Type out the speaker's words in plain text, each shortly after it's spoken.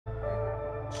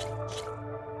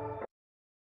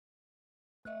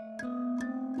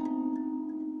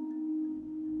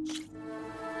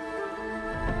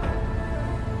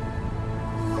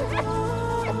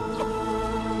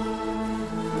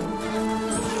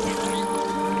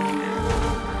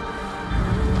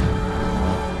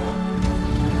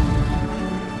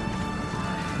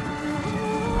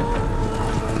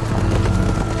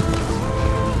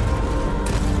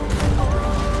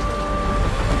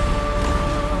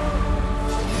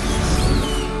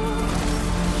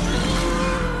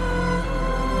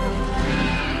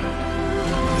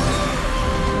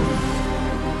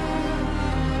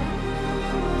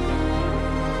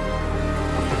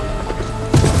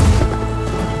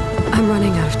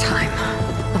of time,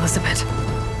 Elizabeth.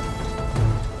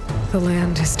 The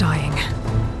land is dying.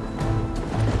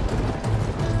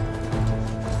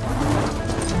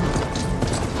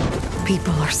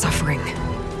 People are suffering.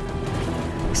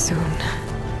 Soon,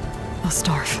 they'll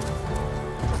starve.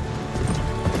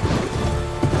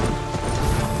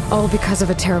 All because of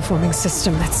a terraforming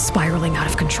system that's spiraling out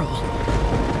of control.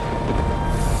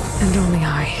 And only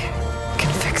I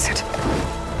can fix it.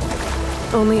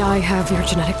 Only I have your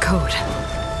genetic code.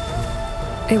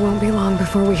 It won't be long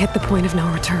before we hit the point of no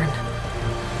return.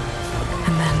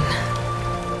 And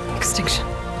then... extinction.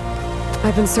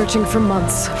 I've been searching for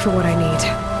months for what I need.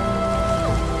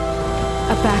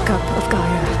 A backup of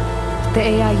Gaia. The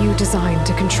AI you designed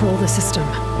to control the system.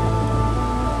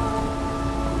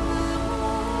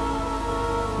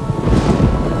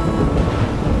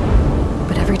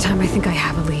 But every time I think I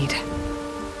have a lead,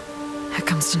 it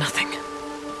comes to nothing.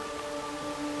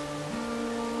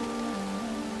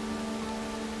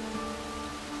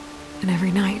 And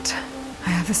every night, I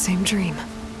have the same dream.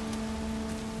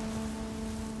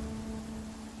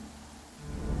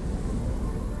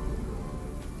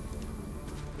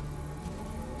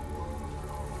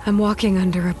 I'm walking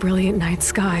under a brilliant night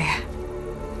sky,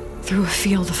 through a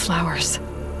field of flowers.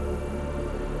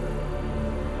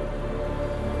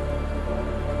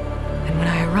 And when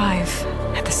I arrive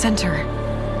at the center,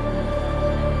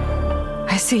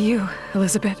 I see you,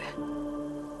 Elizabeth.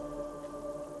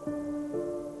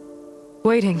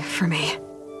 Waiting for me,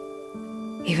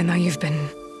 even though you've been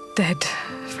dead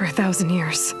for 1,000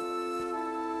 years.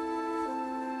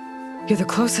 You're the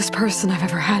closest person I've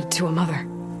ever had to a mother.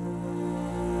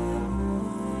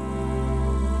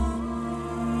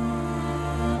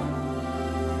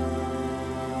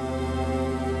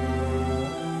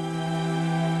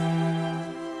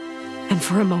 And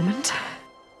for a moment,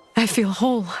 I feel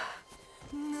whole.